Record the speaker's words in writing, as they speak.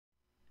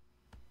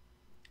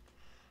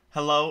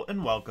Hello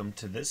and welcome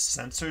to this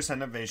Sensors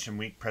Innovation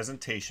Week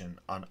presentation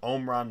on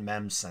Omron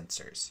MEMS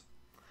sensors.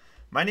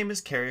 My name is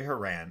Cary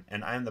Horan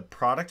and I am the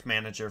Product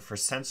Manager for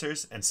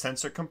Sensors and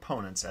Sensor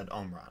Components at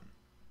Omron.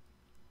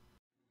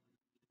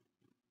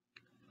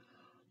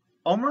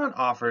 Omron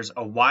offers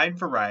a wide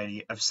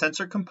variety of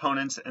sensor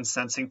components and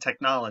sensing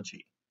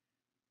technology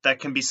that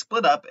can be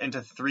split up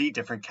into three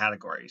different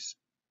categories.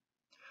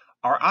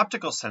 Our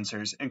optical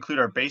sensors include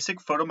our basic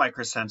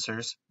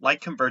photomicrosensors,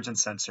 light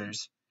convergence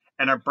sensors,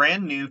 and our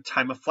brand new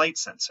time-of-flight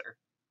sensor.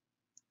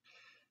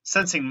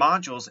 Sensing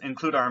modules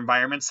include our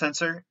environment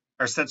sensor,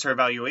 our sensor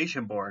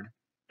evaluation board,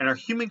 and our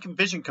human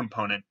vision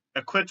component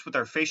equipped with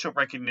our facial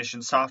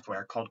recognition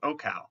software called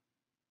OCal.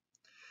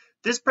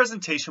 This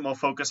presentation will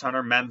focus on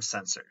our MEMS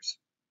sensors.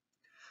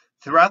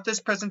 Throughout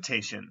this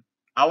presentation,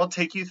 I will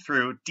take you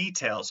through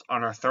details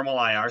on our thermal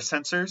IR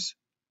sensors,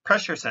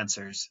 pressure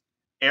sensors,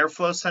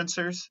 airflow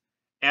sensors,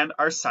 and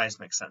our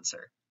seismic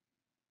sensor.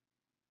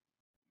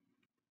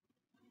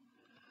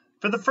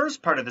 For the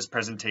first part of this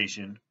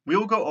presentation, we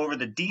will go over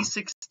the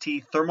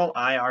D6T thermal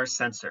IR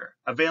sensor,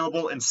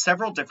 available in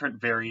several different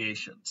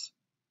variations.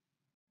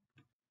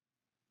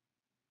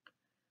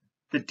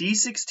 The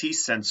D6T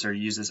sensor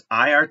uses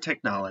IR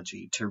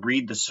technology to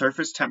read the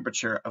surface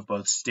temperature of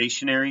both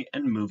stationary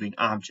and moving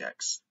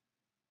objects.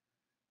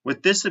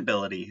 With this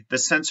ability, the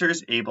sensor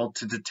is able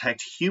to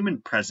detect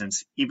human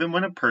presence even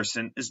when a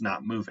person is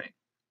not moving.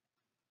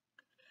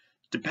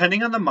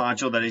 Depending on the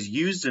module that is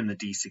used in the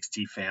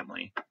D6T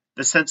family,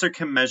 the sensor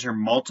can measure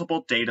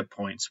multiple data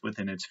points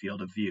within its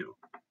field of view.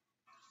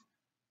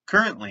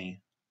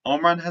 Currently,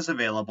 Omron has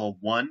available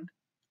 1,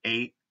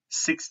 8,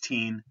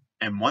 16,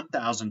 and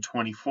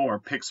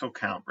 1024 pixel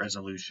count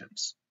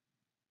resolutions.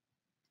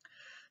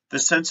 The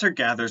sensor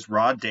gathers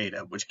raw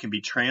data which can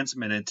be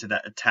transmitted to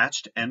the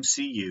attached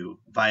MCU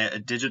via a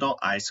digital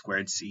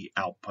I2C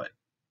output.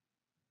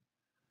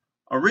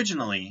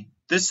 Originally,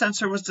 this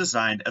sensor was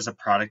designed as a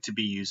product to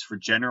be used for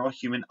general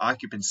human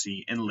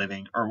occupancy in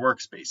living or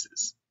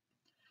workspaces.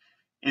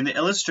 In the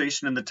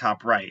illustration in the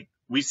top right,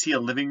 we see a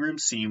living room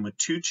scene with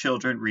two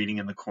children reading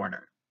in the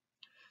corner.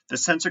 The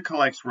sensor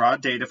collects raw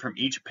data from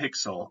each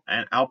pixel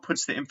and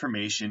outputs the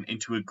information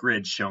into a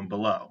grid shown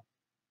below.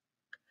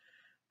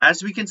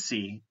 As we can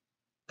see,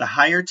 the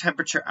higher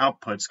temperature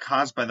outputs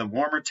caused by the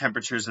warmer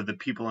temperatures of the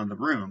people in the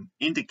room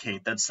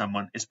indicate that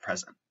someone is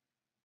present.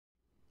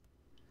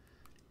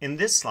 In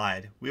this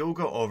slide, we will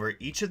go over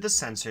each of the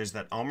sensors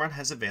that Omron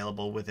has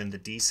available within the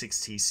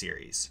D6T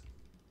series.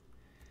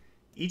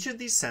 Each of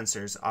these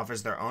sensors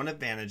offers their own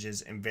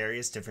advantages in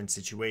various different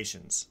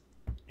situations,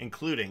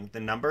 including the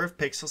number of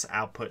pixels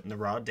output in the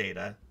raw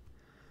data,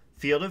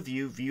 field of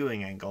view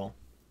viewing angle,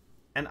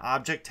 and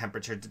object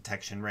temperature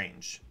detection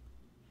range.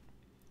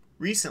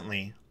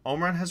 Recently,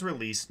 Omron has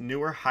released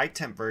newer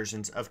high-temp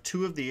versions of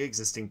two of the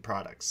existing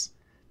products,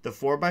 the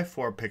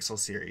 4x4 pixel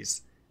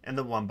series and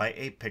the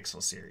 1x8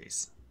 pixel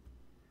series.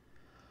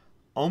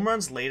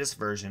 Omron's latest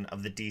version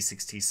of the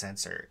D6T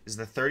sensor is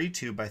the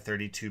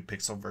 32x32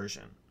 pixel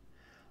version,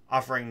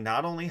 offering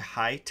not only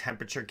high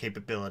temperature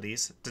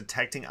capabilities,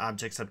 detecting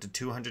objects up to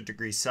 200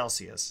 degrees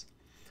Celsius,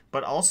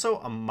 but also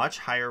a much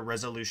higher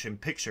resolution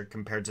picture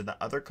compared to the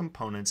other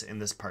components in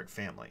this part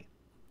family.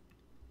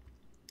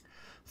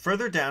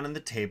 Further down in the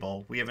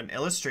table, we have an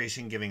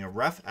illustration giving a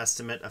rough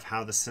estimate of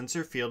how the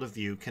sensor field of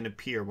view can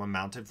appear when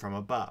mounted from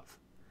above.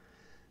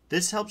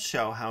 This helps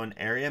show how an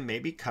area may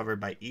be covered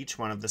by each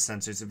one of the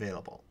sensors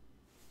available.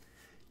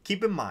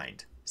 Keep in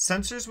mind,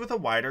 sensors with a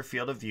wider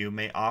field of view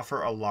may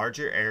offer a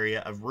larger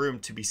area of room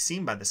to be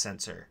seen by the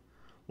sensor,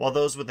 while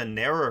those with a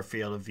narrower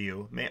field of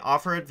view may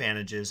offer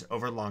advantages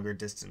over longer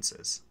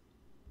distances.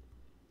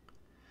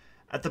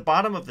 At the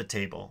bottom of the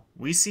table,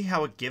 we see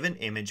how a given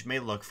image may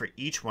look for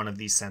each one of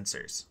these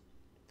sensors.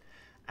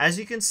 As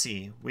you can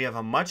see, we have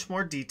a much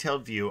more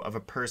detailed view of a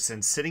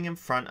person sitting in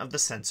front of the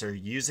sensor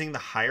using the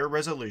higher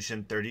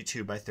resolution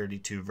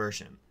 32x32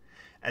 version,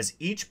 as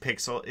each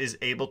pixel is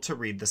able to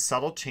read the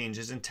subtle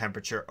changes in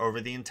temperature over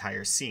the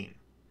entire scene.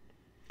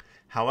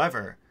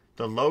 However,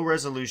 the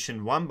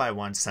low-resolution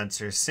 1x1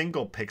 sensor's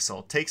single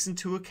pixel takes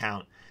into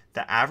account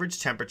the average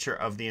temperature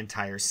of the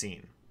entire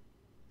scene.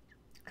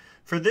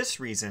 For this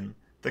reason,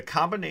 the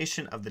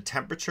combination of the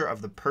temperature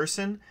of the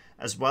person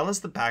as well as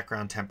the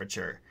background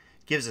temperature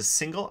gives a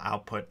single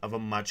output of a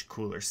much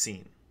cooler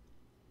scene.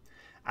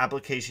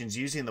 Applications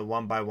using the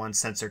 1x1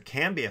 sensor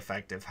can be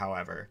effective,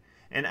 however,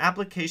 in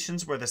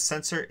applications where the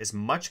sensor is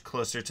much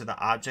closer to the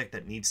object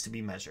that needs to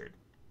be measured.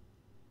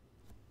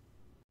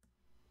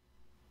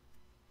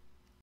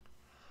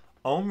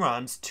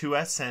 Omron's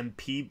 2SM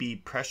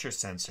PB pressure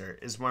sensor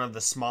is one of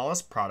the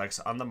smallest products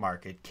on the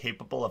market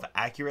capable of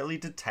accurately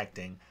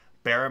detecting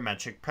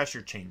barometric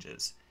pressure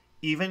changes,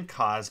 even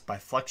caused by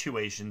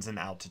fluctuations in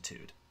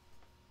altitude.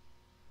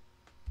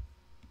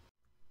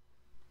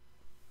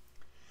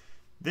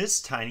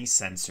 This tiny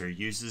sensor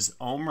uses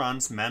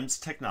Omron's MEMS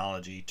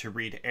technology to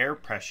read air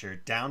pressure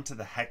down to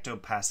the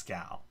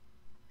hectopascal.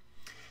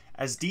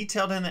 As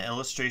detailed in the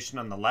illustration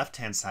on the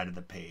left-hand side of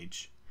the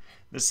page,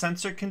 the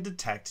sensor can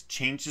detect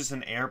changes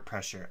in air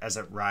pressure as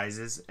it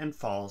rises and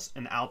falls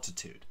in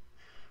altitude,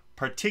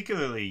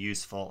 particularly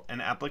useful in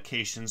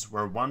applications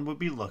where one would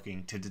be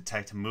looking to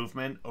detect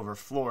movement over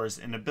floors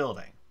in a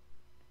building.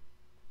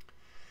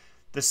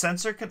 The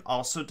sensor can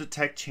also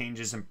detect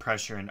changes in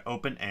pressure in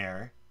open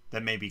air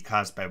that may be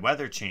caused by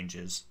weather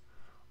changes,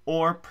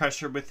 or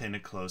pressure within a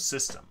closed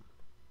system.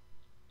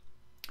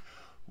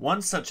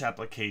 One such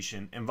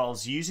application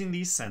involves using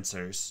these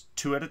sensors,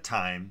 2 at a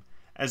time,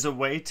 as a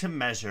way to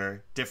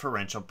measure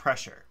differential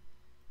pressure.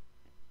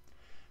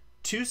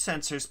 2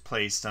 sensors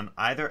placed on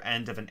either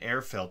end of an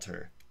air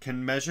filter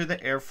can measure the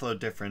airflow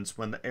difference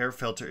when the air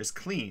filter is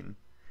clean,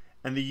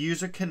 and the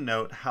user can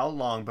note how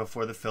long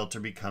before the filter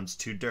becomes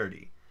too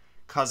dirty,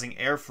 causing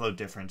airflow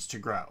difference to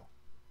grow.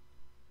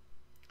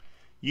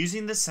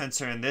 Using the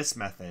sensor in this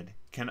method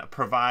can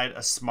provide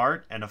a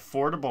smart and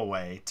affordable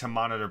way to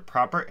monitor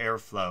proper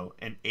airflow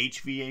in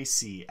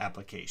HVAC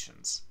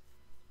applications.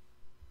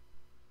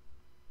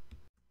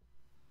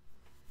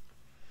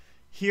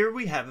 Here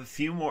we have a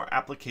few more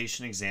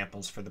application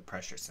examples for the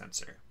pressure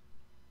sensor.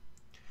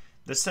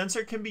 The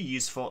sensor can be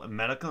useful in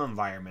medical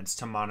environments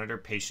to monitor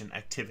patient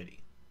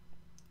activity.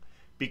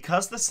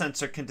 Because the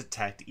sensor can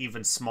detect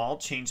even small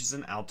changes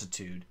in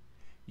altitude,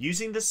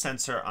 using the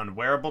sensor on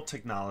wearable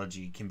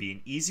technology can be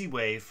an easy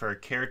way for a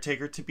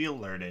caretaker to be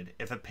alerted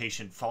if a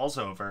patient falls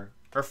over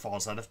or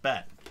falls out of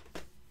bed.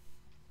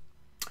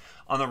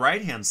 On the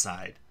right-hand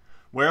side,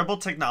 wearable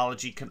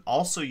technology can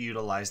also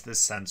utilize this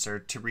sensor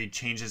to read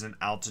changes in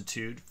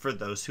altitude for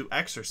those who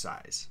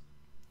exercise.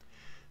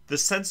 The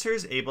sensor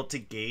is able to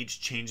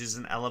gauge changes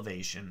in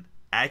elevation,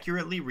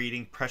 accurately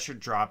reading pressure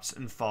drops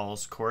and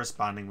falls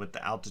corresponding with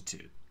the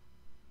altitude.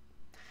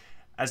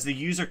 As the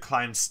user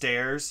climbs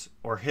stairs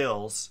or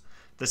hills,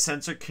 the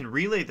sensor can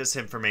relay this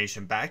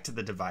information back to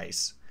the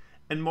device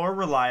and more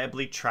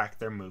reliably track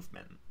their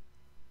movement.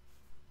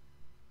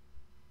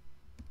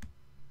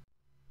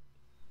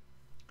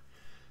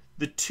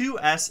 The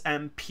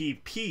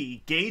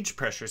 2SMPP gauge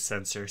pressure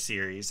sensor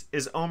series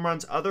is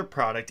Omron's other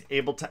product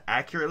able to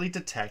accurately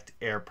detect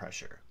air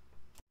pressure.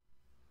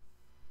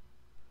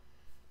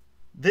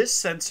 This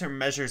sensor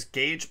measures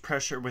gauge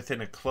pressure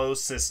within a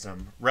closed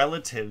system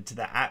relative to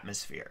the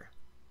atmosphere.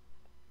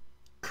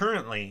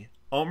 Currently,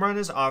 Omron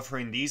is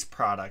offering these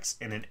products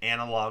in an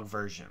analog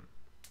version.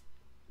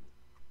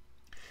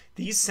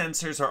 These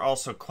sensors are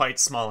also quite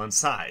small in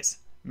size,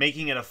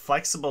 making it a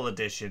flexible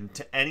addition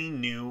to any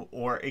new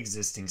or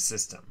existing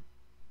system.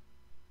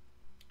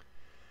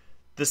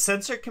 The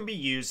sensor can be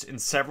used in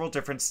several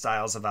different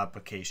styles of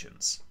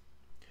applications.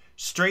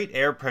 Straight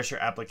air pressure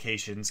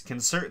applications can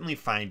certainly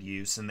find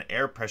use in the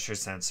air pressure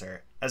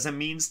sensor as a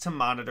means to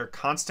monitor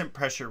constant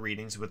pressure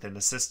readings within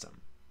a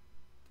system.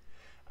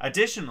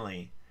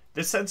 Additionally,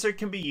 the sensor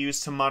can be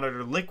used to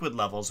monitor liquid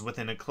levels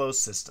within a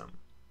closed system.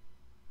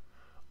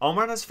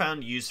 Omron has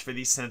found use for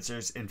these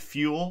sensors in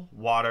fuel,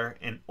 water,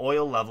 and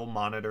oil level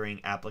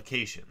monitoring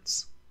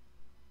applications.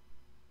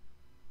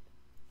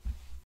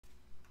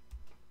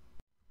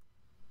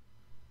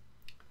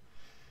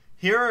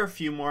 Here are a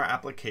few more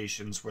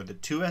applications where the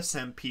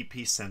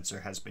 2SMPP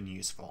sensor has been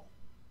useful.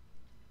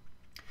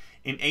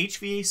 In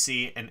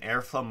HVAC and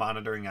airflow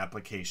monitoring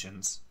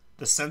applications,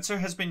 the sensor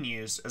has been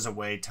used as a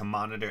way to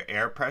monitor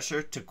air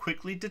pressure to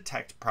quickly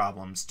detect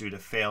problems due to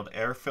failed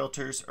air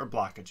filters or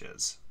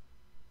blockages.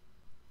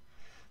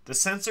 The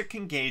sensor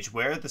can gauge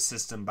wear of the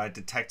system by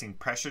detecting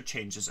pressure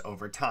changes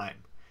over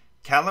time,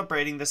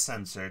 calibrating the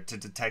sensor to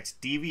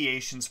detect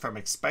deviations from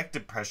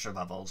expected pressure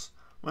levels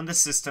when the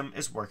system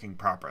is working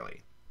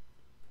properly.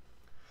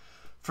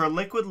 For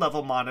liquid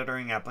level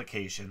monitoring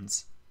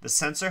applications, the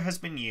sensor has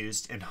been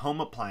used in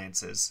home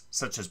appliances,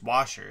 such as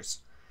washers,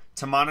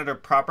 to monitor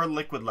proper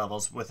liquid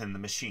levels within the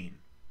machine.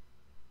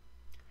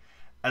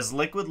 As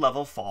liquid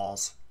level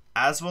falls,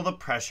 as will the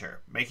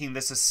pressure, making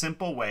this a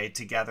simple way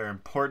to gather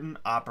important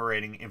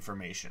operating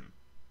information.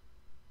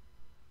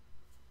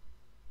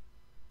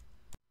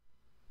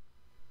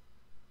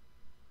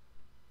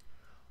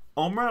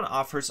 Omron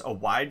offers a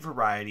wide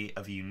variety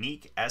of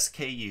unique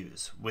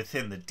SKUs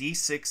within the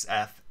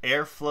D6F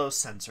airflow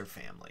sensor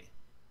family.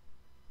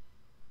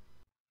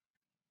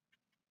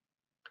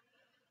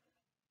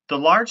 The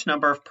large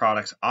number of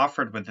products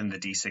offered within the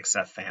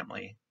D6F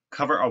family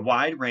cover a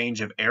wide range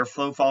of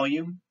airflow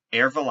volume,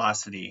 air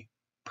velocity,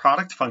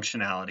 product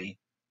functionality,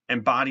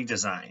 and body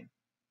design.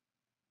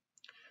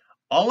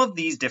 All of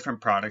these different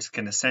products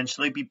can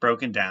essentially be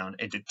broken down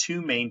into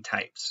 2 main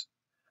types: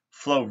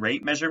 flow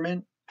rate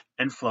measurement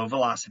and flow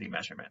velocity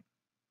measurement.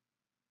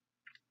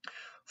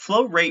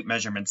 Flow rate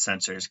measurement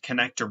sensors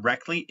connect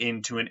directly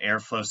into an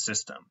airflow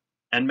system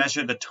and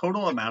measure the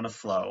total amount of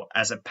flow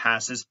as it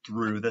passes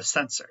through the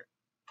sensor.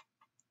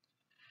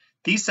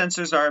 These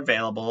sensors are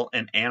available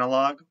in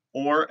analog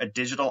or a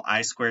digital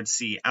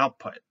I2C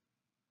output.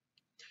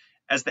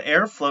 As the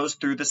air flows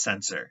through the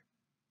sensor,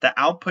 the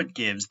output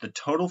gives the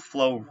total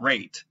flow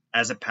rate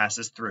as it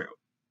passes through,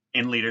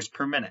 in liters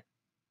per minute.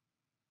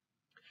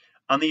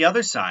 On the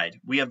other side,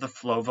 we have the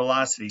flow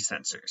velocity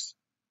sensors.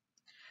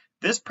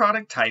 This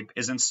product type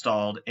is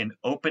installed in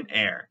open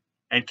air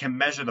and can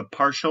measure the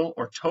partial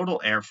or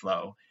total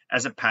airflow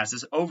as it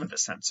passes over the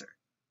sensor.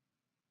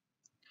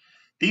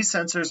 These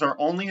sensors are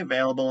only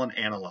available in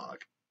analog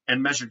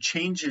and measure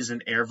changes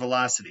in air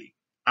velocity,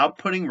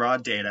 outputting raw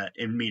data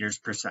in meters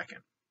per second.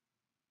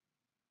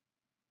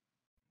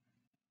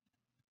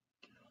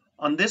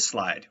 On this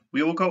slide,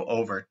 we will go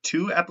over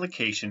two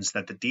applications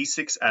that the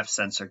D6F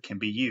sensor can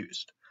be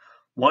used,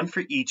 one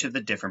for each of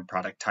the different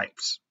product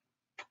types.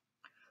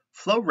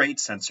 Flow rate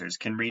sensors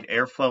can read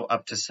airflow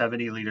up to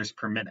 70 liters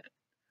per minute,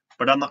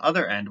 but on the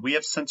other end, we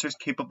have sensors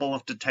capable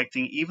of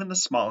detecting even the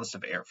smallest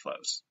of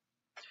airflows.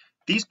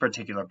 These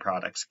particular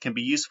products can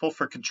be useful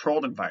for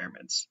controlled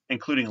environments,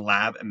 including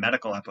lab and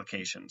medical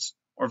applications,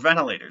 or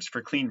ventilators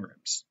for clean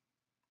rooms.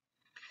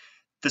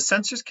 The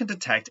sensors can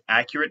detect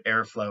accurate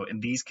airflow in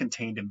these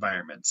contained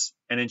environments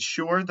and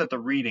ensure that the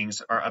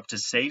readings are up to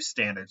safe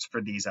standards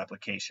for these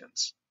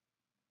applications.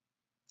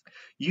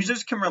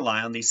 Users can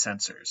rely on these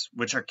sensors,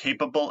 which are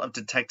capable of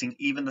detecting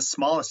even the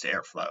smallest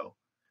airflow,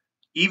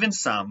 even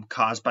some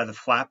caused by the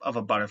flap of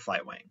a butterfly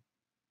wing.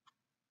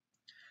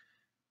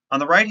 On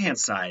the right-hand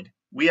side,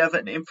 we have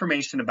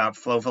information about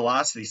flow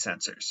velocity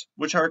sensors,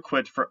 which are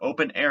equipped for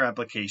open air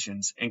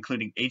applications,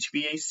 including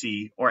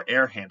HVAC or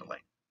air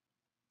handling.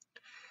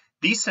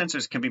 These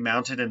sensors can be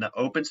mounted in the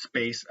open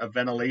space of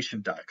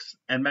ventilation ducts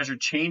and measure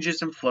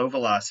changes in flow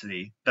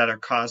velocity that are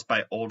caused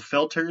by old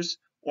filters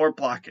or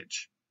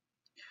blockage.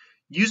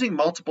 Using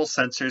multiple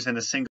sensors in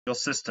a single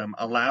system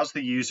allows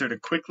the user to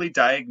quickly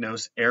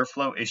diagnose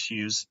airflow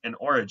issues and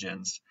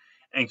origins,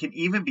 and can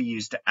even be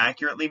used to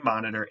accurately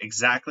monitor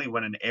exactly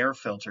when an air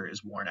filter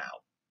is worn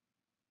out.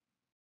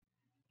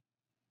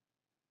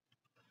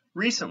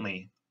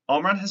 Recently,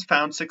 Omron has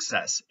found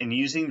success in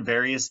using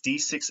various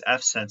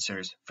D6F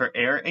sensors for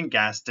air and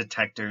gas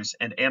detectors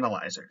and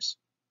analyzers.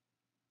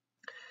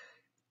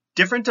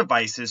 Different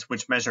devices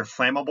which measure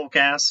flammable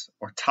gas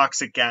or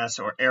toxic gas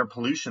or air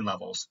pollution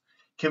levels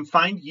can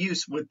find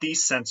use with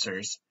these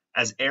sensors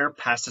as air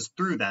passes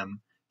through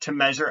them to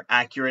measure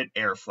accurate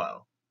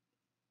airflow.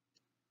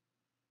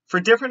 For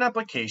different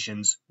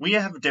applications, we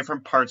have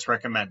different parts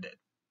recommended.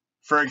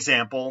 For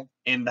example,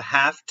 in the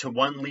half to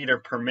 1 liter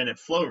per minute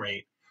flow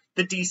rate,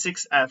 the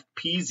D6F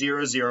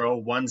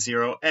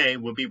P0010A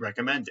would be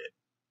recommended.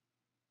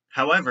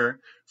 However,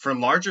 for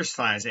larger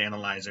size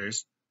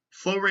analyzers,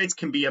 flow rates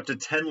can be up to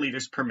 10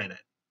 liters per minute,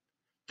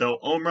 though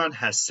Omron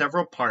has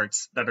several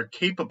parts that are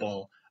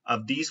capable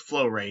of these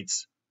flow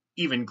rates,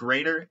 even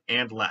greater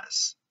and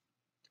less.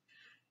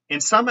 In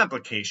some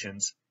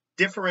applications,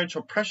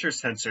 differential pressure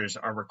sensors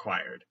are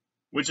required,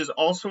 which is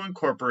also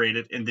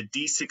incorporated in the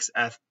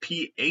D6F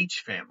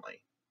PH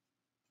family.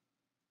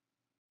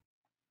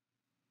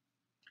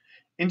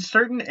 In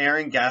certain air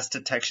and gas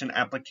detection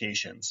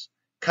applications,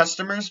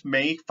 customers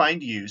may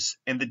find use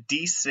in the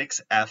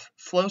D6F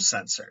flow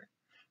sensor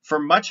for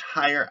much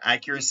higher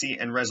accuracy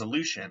and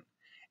resolution,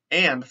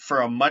 and for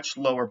a much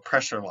lower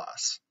pressure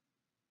loss.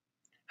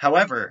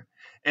 However,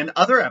 in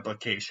other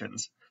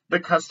applications,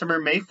 the customer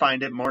may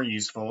find it more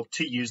useful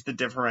to use the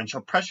differential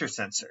pressure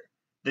sensor,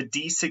 the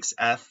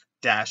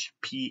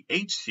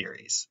D6F-PH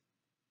series.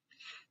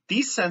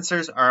 These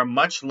sensors are a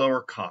much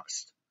lower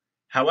cost.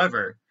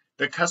 However,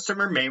 the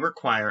customer may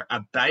require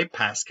a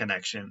bypass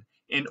connection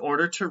in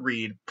order to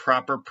read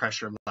proper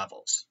pressure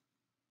levels.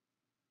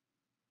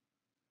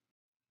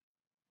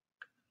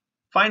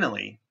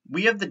 Finally,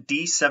 we have the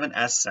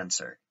D7S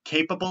sensor,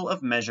 capable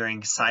of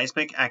measuring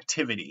seismic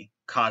activity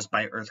caused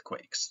by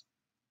earthquakes.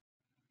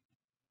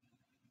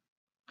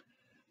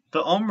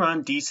 The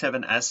Omron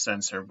D7S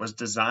sensor was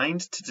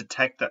designed to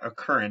detect the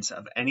occurrence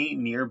of any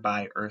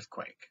nearby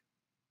earthquake.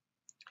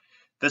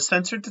 The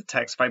sensor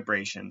detects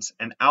vibrations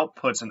and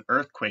outputs an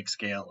earthquake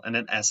scale and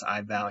an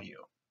SI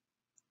value.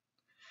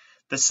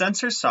 The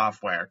sensor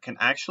software can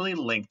actually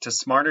link to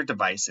smarter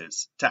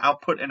devices to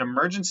output an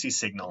emergency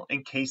signal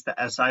in case the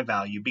SI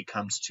value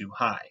becomes too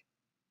high.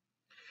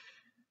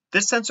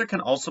 This sensor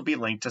can also be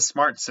linked to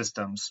smart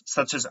systems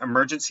such as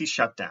emergency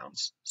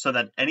shutdowns, so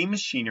that any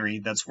machinery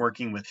that's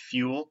working with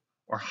fuel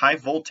or high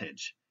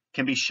voltage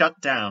can be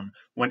shut down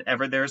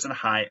whenever there is a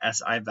high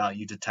SI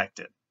value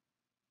detected.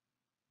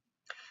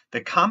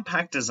 The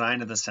compact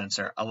design of the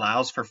sensor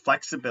allows for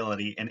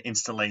flexibility in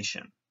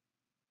installation.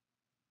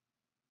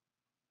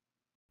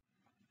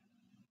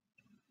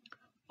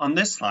 On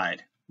this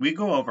slide, we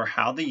go over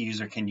how the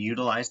user can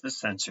utilize the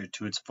sensor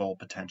to its full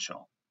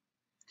potential.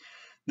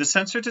 The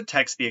sensor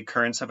detects the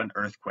occurrence of an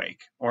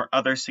earthquake or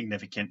other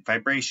significant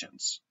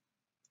vibrations.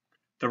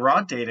 The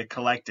raw data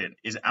collected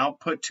is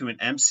output to an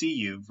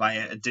MCU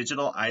via a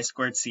digital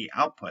I2C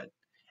output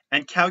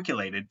and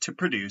calculated to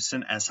produce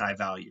an SI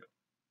value.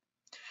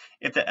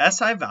 If the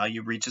SI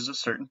value reaches a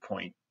certain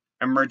point,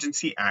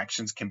 emergency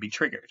actions can be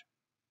triggered.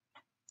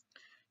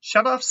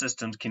 Shutoff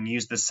systems can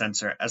use this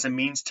sensor as a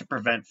means to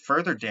prevent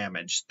further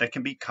damage that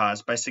can be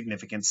caused by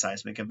significant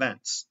seismic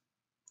events.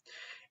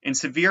 In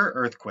severe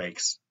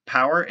earthquakes,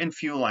 power and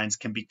fuel lines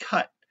can be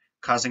cut,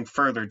 causing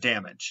further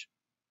damage.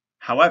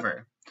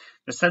 However,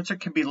 The sensor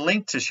can be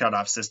linked to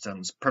shutoff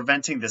systems,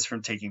 preventing this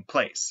from taking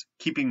place,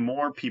 keeping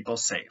more people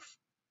safe.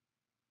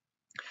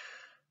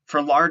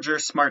 For larger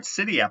smart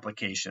city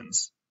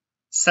applications,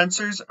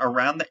 sensors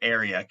around the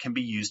area can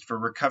be used for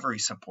recovery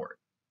support.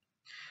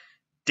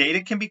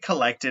 Data can be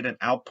collected and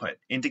output,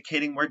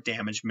 indicating where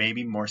damage may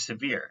be more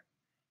severe,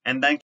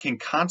 and then can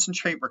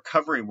concentrate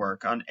recovery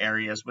work on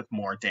areas with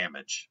more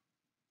damage.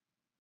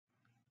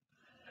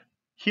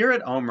 Here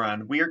at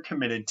Omron, we are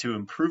committed to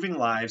improving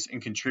lives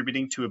and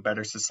contributing to a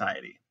better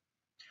society.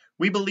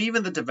 We believe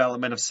in the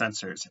development of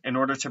sensors in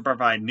order to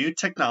provide new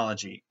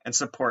technology and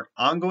support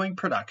ongoing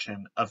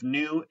production of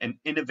new and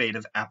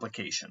innovative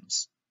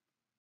applications.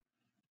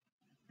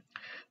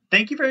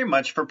 Thank you very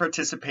much for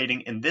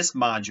participating in this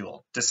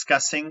module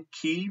discussing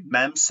key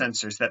MEMS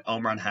sensors that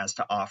Omron has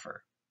to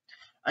offer.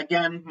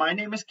 Again, my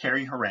name is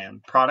Cary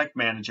Horan, Product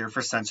Manager for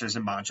Sensors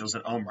and Modules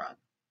at Omron.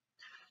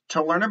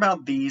 To learn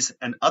about these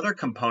and other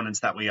components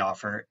that we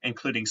offer,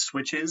 including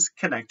switches,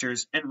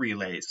 connectors, and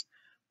relays,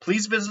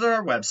 please visit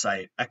our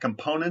website at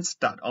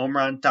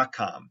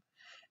components.omron.com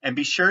and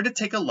be sure to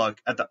take a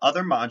look at the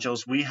other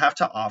modules we have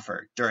to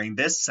offer during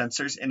this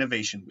Sensors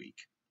Innovation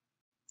Week.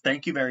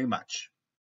 Thank you very much.